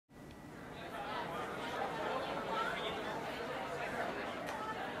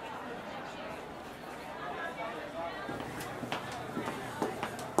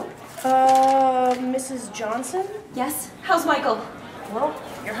Mrs. Johnson? Yes? How's Michael? Well,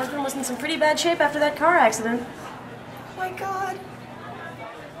 your husband was in some pretty bad shape after that car accident. Oh my God.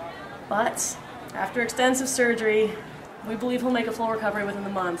 But after extensive surgery, we believe he'll make a full recovery within the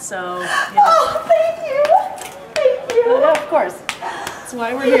month, so... Oh, thank you! Thank you! Yeah, of course. That's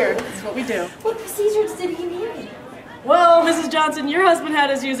why we're here. That's what we do. What procedures did he need? Well, Mrs. Johnson, your husband had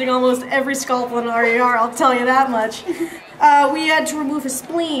us using almost every scalpel in RER, I'll tell you that much. We had to remove his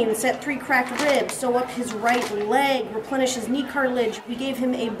spleen, set 3 cracked ribs, sew up his right leg, replenish his knee cartilage. We gave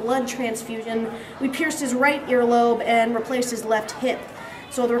him a blood transfusion. We pierced his right earlobe and replaced his left hip.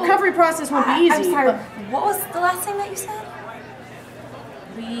 So the recovery process won't be easy. I'm sorry, what was the last thing that you said?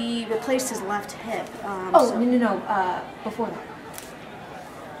 We replaced his left hip. No, before that.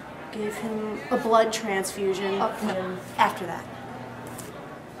 Gave him a blood transfusion after that.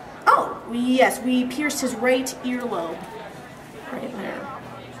 Oh, yes, we pierced his right earlobe. Right there.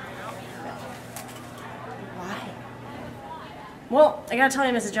 Why? Well, I gotta tell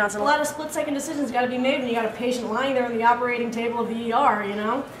you, Mrs. Johnson, a lot of split-second decisions gotta be made when you got a patient lying there on the operating table of the ER, you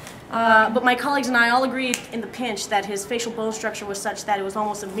know? But my colleagues and I all agreed in the pinch that his facial bone structure was such that it was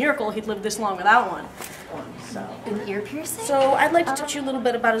almost a miracle he'd lived this long without one. So, an ear piercing? So I'd like to touch you a little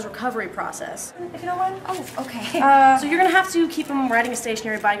bit about his recovery process. If you don't mind? Oh, okay. So you're gonna have to keep him riding a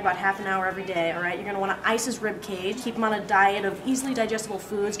stationary bike about half an hour every day, all right? You're gonna wanna ice his rib cage, keep him on a diet of easily digestible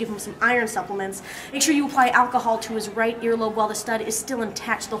foods, give him some iron supplements. Make sure you apply alcohol to his right earlobe while the stud is still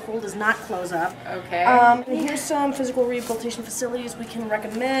intact so the hole does not close up. Okay. And here's some physical rehabilitation facilities we can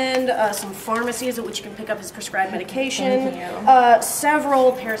recommend, some pharmacies at which you can pick up his prescribed medication,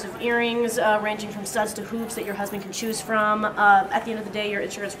 several pairs of earrings ranging from studs to hoops that your husband can choose from. At the end of the day, your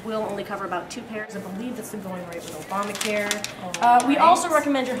insurance will only cover about 2 pairs. I believe that's the going rate with Obamacare. We also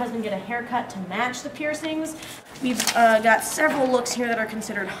recommend your husband get a haircut to match the piercings. We've got several looks here that are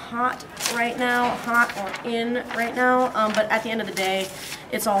considered hot right now, hot or in right now, but at the end of the day,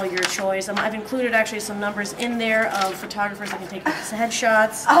 it's all your choice. I've included actually some numbers in there of photographers that can take these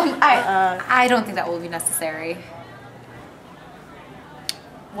headshots. I don't think that will be necessary.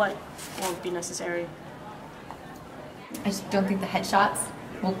 What won't be necessary? I just don't think the headshots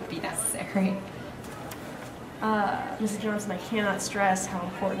will be necessary. Mrs. Johnson, I cannot stress how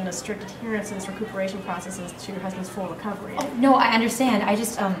important a strict adherence to this recuperation process is to your husband's full recovery. Oh, no, I understand. I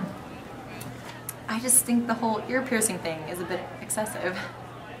just think the whole ear piercing thing is a bit excessive.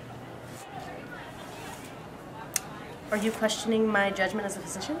 Are you questioning my judgment as a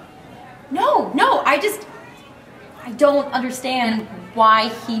physician? No, I don't understand why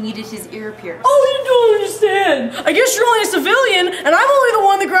he needed his ear pierced. Oh, you don't understand! I guess you're only a civilian, and I'm only the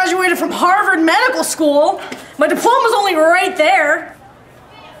one that graduated from Harvard Medical School. My diploma's only right there.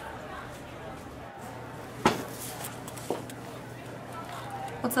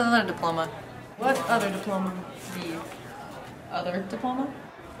 What's the other diploma? What other diploma? The other diploma?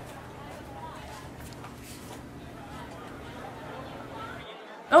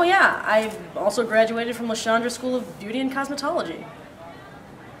 Oh yeah, I also graduated from LaChandra School of Beauty and Cosmetology.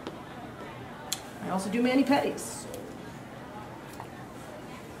 I also do mani-pedis.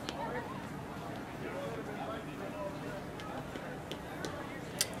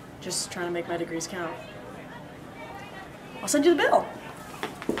 Just trying to make my degrees count. I'll send you the bill.